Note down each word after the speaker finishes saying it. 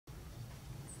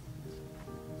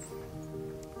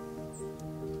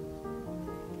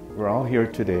We're all here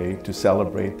today to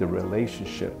celebrate the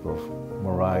relationship of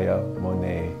Mariah,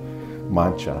 Monet,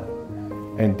 Mancha,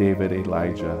 and David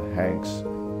Elijah Hanks.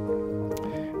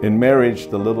 In marriage,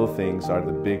 the little things are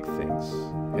the big things.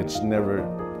 It's never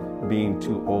being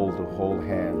too old to hold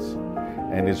hands,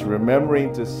 and it's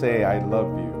remembering to say I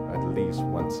love you at least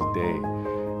once a day.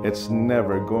 It's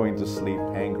never going to sleep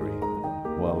angry.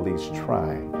 Well, at least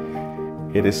try.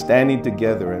 It is standing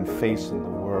together and facing the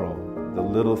world. The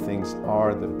little things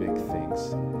are the big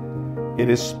things. It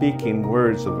is speaking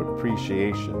words of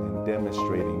appreciation and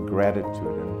demonstrating gratitude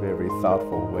in very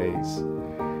thoughtful ways.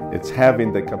 It's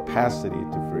having the capacity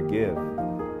to forgive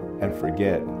and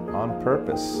forget on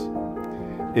purpose.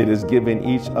 It is giving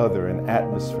each other an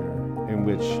atmosphere in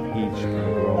which each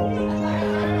can grow.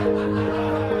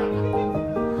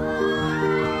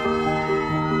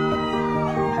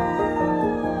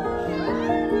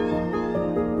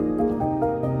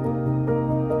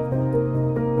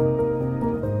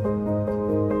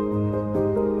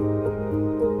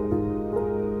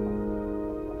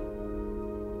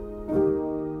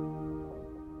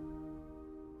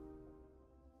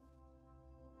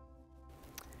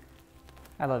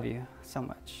 I love you so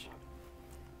much.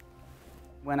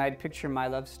 When I'd picture my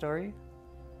love story,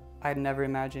 I'd never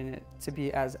imagine it to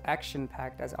be as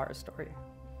action-packed as our story.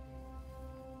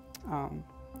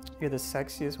 You're the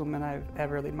sexiest woman I've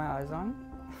ever laid my eyes on.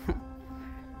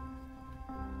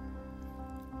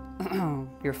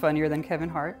 You're funnier than Kevin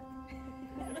Hart.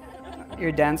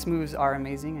 Your dance moves are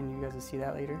amazing, and you guys will see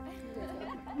that later.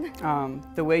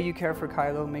 The way you care for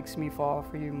Kylo makes me fall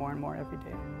for you more and more every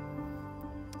day.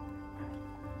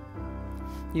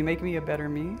 You make me a better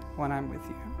me when I'm with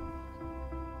you.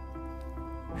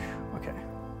 Okay.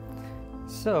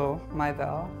 So, my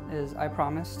vow is I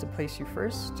promise to place you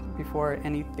first before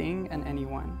anything and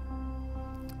anyone.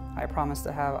 I promise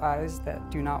to have eyes that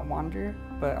do not wander,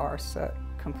 but are set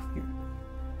completely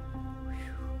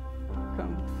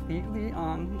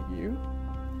on you.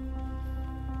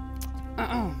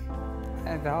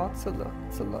 I vow to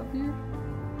love you.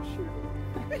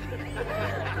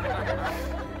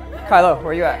 Kylo,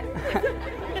 where you at?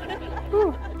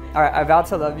 All right, I vow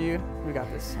to love you. We got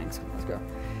this. Thanks. Let's go.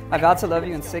 I vow to love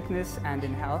you in sickness and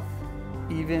in health.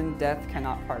 Even death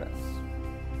cannot part us.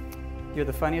 You're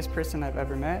the funniest person I've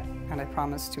ever met, and I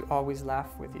promise to always laugh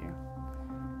with you.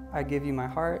 I give you my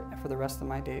heart for the rest of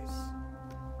my days.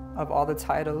 Of all the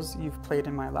titles you've played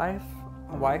in my life,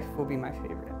 a wife will be my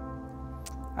favorite.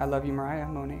 I love you, Mariah,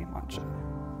 Monet, Mancha.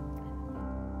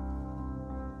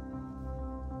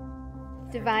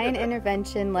 Divine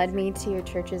intervention led me to your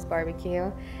church's barbecue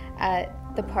at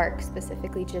the park,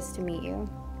 specifically just to meet you.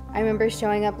 I remember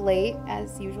showing up late,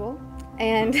 as usual,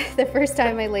 and the first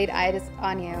time I laid eyes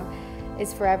on you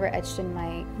is forever etched in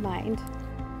my mind.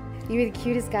 You were the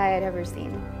cutest guy I'd ever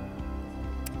seen.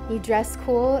 You dressed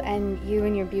cool, and you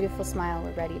and your beautiful smile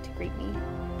were ready to greet me.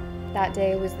 That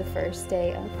day was the first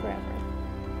day of forever.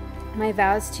 My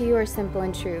vows to you are simple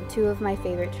and true, two of my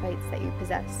favorite traits that you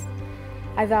possess.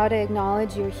 I vow to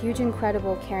acknowledge your huge,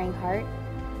 incredible, caring heart.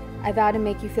 I vow to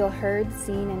make you feel heard,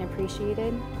 seen, and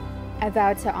appreciated. I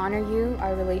vow to honor you,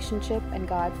 our relationship, and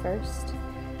God first.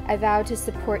 I vow to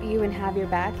support you and have your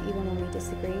back even when we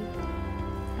disagree.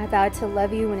 I vow to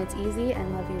love you when it's easy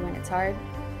and love you when it's hard.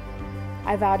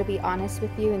 I vow to be honest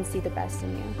with you and see the best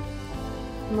in you.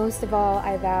 Most of all,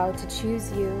 I vow to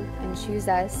choose you and choose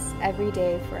us every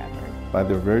day forever. By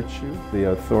the virtue,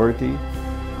 the authority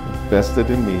vested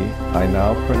in me, I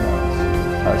now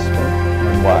pronounce husband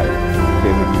and wife,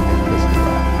 David and Christine.